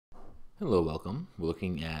Hello, welcome. We're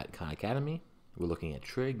looking at Khan Academy. We're looking at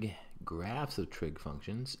trig, graphs of trig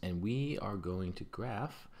functions, and we are going to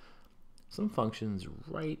graph some functions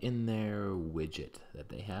right in their widget that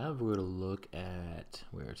they have. We're going to look at,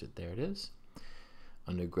 where is it? There it is.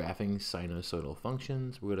 Under graphing sinusoidal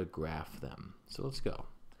functions, we're going to graph them. So let's go.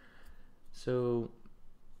 So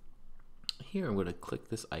here I'm going to click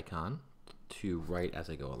this icon to write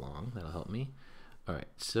as I go along. That'll help me. All right,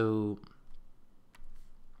 so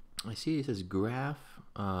I see it says graph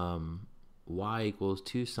y equals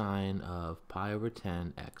 2 sine of pi over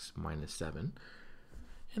 10 x minus 7.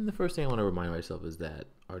 And the first thing I want to remind myself is that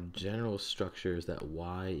our general structure is that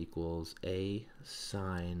y equals a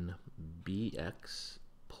sine bx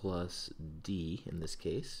plus d in this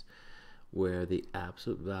case, where the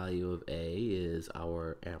absolute value of a is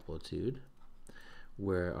our amplitude,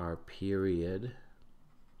 where our period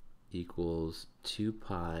equals 2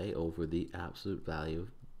 pi over the absolute value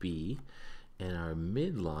of b, and our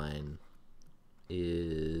midline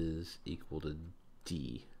is equal to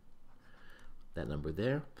d, that number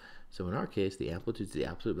there. So in our case, the amplitude is the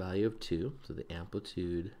absolute value of 2, so the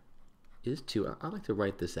amplitude is 2. I like to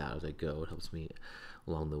write this out as I go. It helps me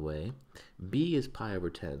along the way. B is pi over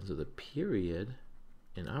 10, so the period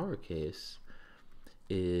in our case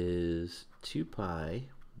is 2 pi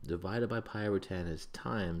divided by pi over 10 is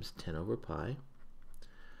times 10 over pi,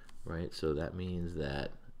 right? So that means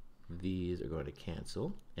that these are going to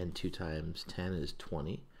cancel, and 2 times 10 is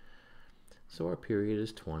 20. So our period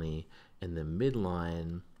is 20, and the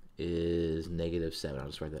midline is negative 7. I'll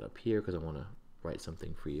just write that up here because I want to write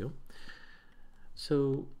something for you.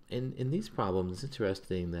 So in these problems, it's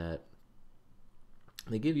interesting that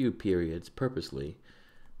they give you periods purposely, in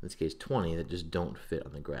this case 20, that just don't fit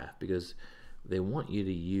on the graph because they want you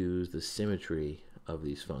to use the symmetry of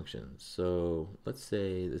these functions. So let's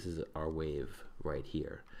say this is our wave right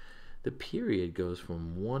here. The period goes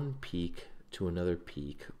from one peak to another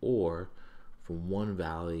peak, or from one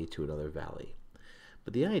valley to another valley.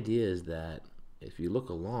 But the idea is that if you look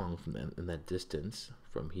along from in that distance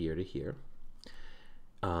from here to here,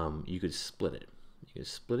 you could split it. You could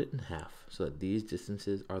split it in half so that these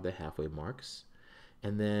distances are the halfway marks.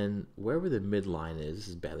 And then wherever the midline is, this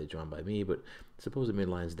is badly drawn by me, but suppose the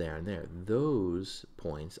midline is there and there. Those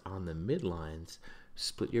points on the midlines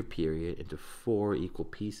split your period into 4 equal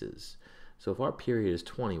pieces. So if our period is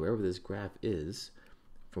 20, wherever this graph is,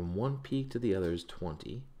 from one peak to the other is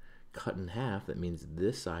 20. Cut in half, that means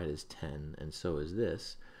this side is 10, and so is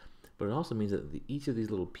this. But it also means that each of these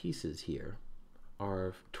little pieces here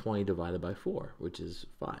are 20 divided by 4, which is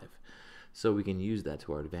 5. So we can use that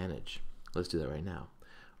to our advantage. Let's do that right now.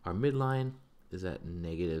 Our midline is at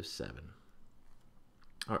negative 7.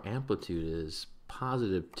 Our amplitude is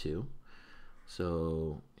positive 2.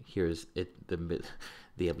 So here's it.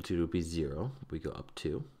 The amplitude would be 0. We go up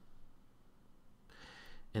 2.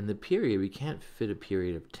 And the period, we can't fit a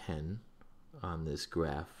period of 10 on this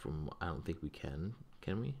graph. I don't think we can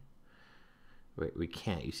we? Wait, we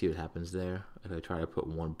can't. You see what happens there? If I try to put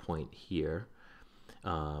one point here,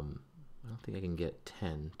 I don't think I can get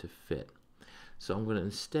 10 to fit. So I'm going to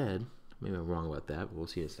instead, maybe I'm wrong about that, but we'll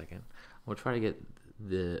see in a second. I'm going to try to get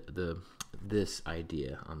this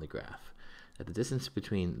idea on the graph. At the distance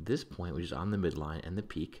between this point, which is on the midline, and the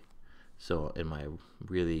peak, so in my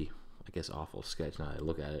really, I guess, awful sketch, now I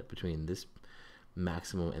look at it, between this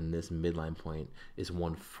maximum and this midline point is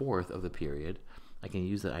 1/4 of the period. I can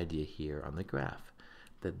use that idea here on the graph,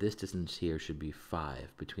 that this distance here should be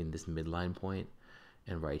 5 between this midline point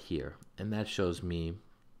and right here. And that shows me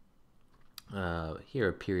here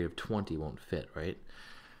a period of 20 won't fit, right?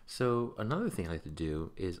 So another thing I like to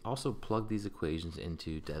do is also plug these equations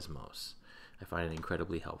into Desmos. I find it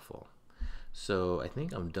incredibly helpful. So I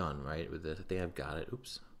think I'm done, right, with this. I think I've got it.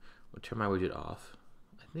 Oops. I'll turn my widget off.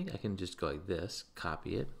 I think I can just go like this,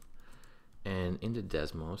 copy it, and into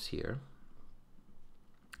Desmos here.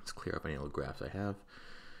 Let's clear up any little graphs I have.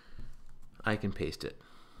 I can paste it.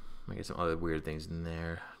 I get some other weird things in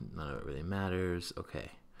there. None of it really matters.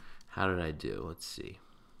 Okay. How did I do? Let's see.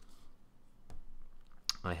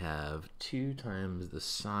 I have 2 times the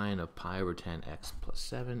sine of pi over 10 x plus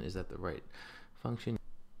 7. Is that the right function?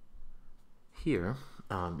 Here,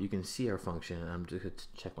 you can see our function. I'm just going to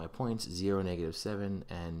check my points: 0, negative 7,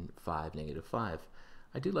 and 5, negative 5.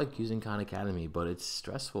 I do like using Khan Academy, but it's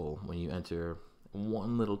stressful when you enter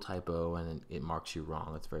one little typo and it marks you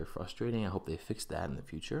wrong. That's very frustrating. I hope they fix that in the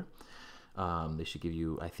future. They should give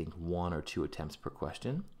you, I think, 1 or 2 attempts per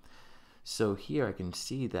question. So here I can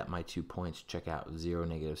see that my 2 points check out: 0,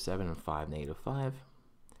 negative 7, and 5, negative 5.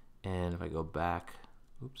 And if I go back,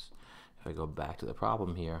 oops, if I go back to the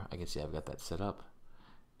problem here, I can see I've got that set up.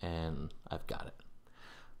 and I've got it.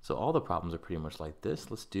 So all the problems are pretty much like this.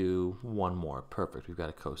 Let's do one more. Perfect, we've got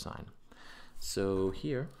a cosine. So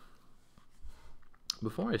here,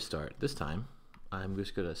 before I start, this time, I'm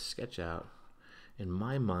just gonna sketch out in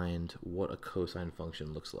my mind what a cosine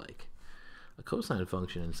function looks like. A cosine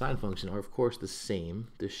function and sine function are of course the same,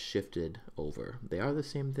 just shifted over. They are the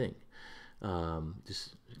same thing,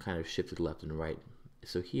 just kind of shifted left and right.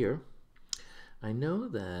 So here, I know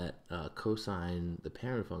that cosine, the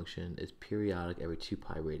parent function, is periodic every 2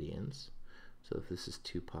 pi radians. So if this is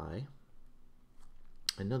 2 pi,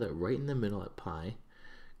 I know that right in the middle at pi,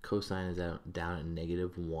 cosine is down at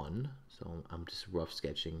 -1. So I'm just rough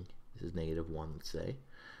sketching. This is -1, let's say.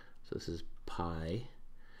 So this is pi,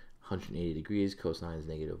 180 degrees, cosine is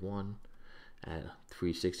 -1. At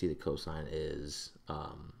 360, the cosine is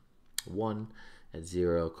 1. At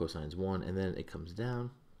 0, cosine is 1. And then it comes down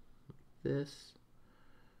this,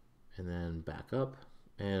 and then back up.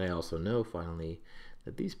 And I also know finally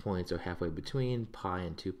that these points are halfway between pi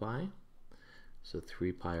and 2 pi. So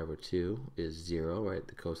 3 pi over 2 is 0, right?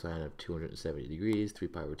 The cosine of 270 degrees, 3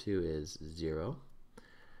 pi over 2 is 0.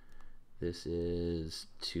 This is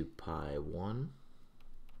 2 pi 1.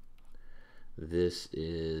 This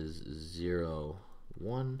is 0,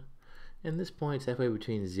 1. And this point's halfway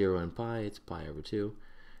between 0 and pi. It's pi over 2.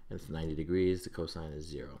 And it's 90 degrees. The cosine is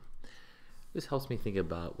 0. This helps me think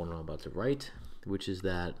about what I'm about to write, which is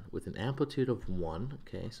that with an amplitude of 1,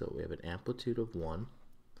 okay, so we have an amplitude of 1,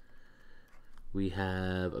 we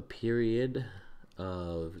have a period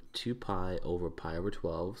of 2 pi over pi over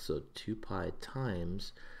 12, so 2 pi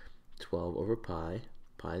times 12 over pi,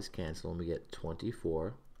 pi's cancel, and we get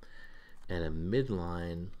 24, and a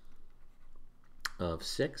midline of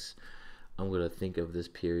 6. I'm going to think of this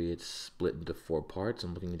period split into 4 parts.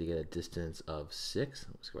 I'm looking to get a distance of 6.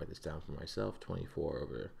 Let's write this down for myself. 24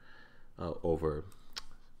 over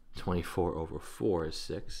 4 is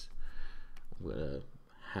 6. I'm going to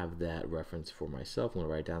have that reference for myself. I'm going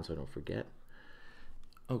to write it down so I don't forget.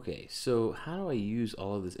 Okay, so how do I use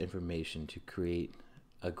all of this information to create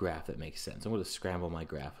a graph that makes sense? I'm going to scramble my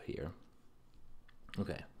graph here.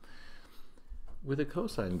 Okay. With a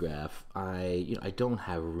cosine graph, I don't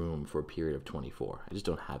have room for a period of 24. I just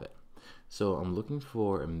don't have it. So I'm looking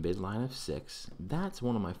for a midline of 6. That's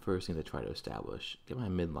one of my first things I try to establish. Get my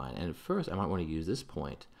midline. And at first, I might want to use this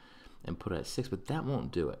point and put it at 6, but that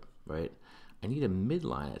won't do it, right? I need a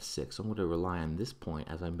midline at 6, so I'm going to rely on this point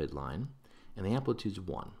as my midline, and the amplitude's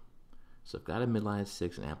 1. So I've got a midline at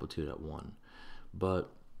 6 and amplitude at 1.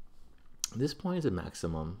 But this point is a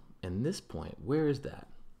maximum, and this point, where is that?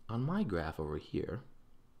 On my graph over here,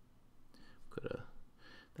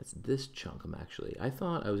 that's this chunk. I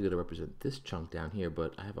thought I was going to represent this chunk down here,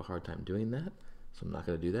 but I have a hard time doing that, so I'm not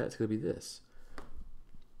going to do that. It's going to be this.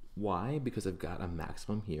 Why? Because I've got a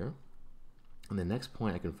maximum here, and the next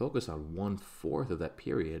point I can focus on, 1/4 of that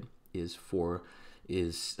period, is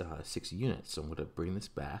 6 units. So I'm going to bring this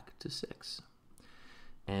back to 6.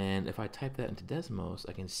 And if I type that into Desmos,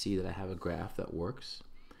 I can see that I have a graph that works.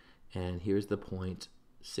 And here's the point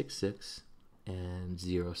 6, 6, and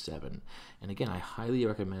 0, 7. And again, I highly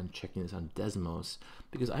recommend checking this on Desmos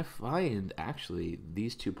because I find actually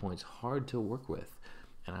these 2 points hard to work with.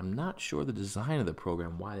 And I'm not sure the design of the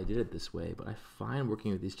program, why they did it this way, but I find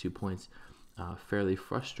working with these 2 points fairly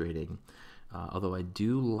frustrating. Although I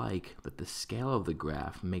do like that the scale of the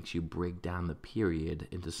graph makes you break down the period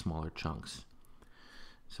into smaller chunks.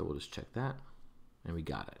 So we'll just check that, and we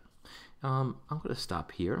got it. I'm going to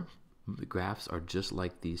stop here. The graphs are just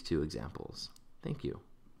like these 2 examples. Thank you.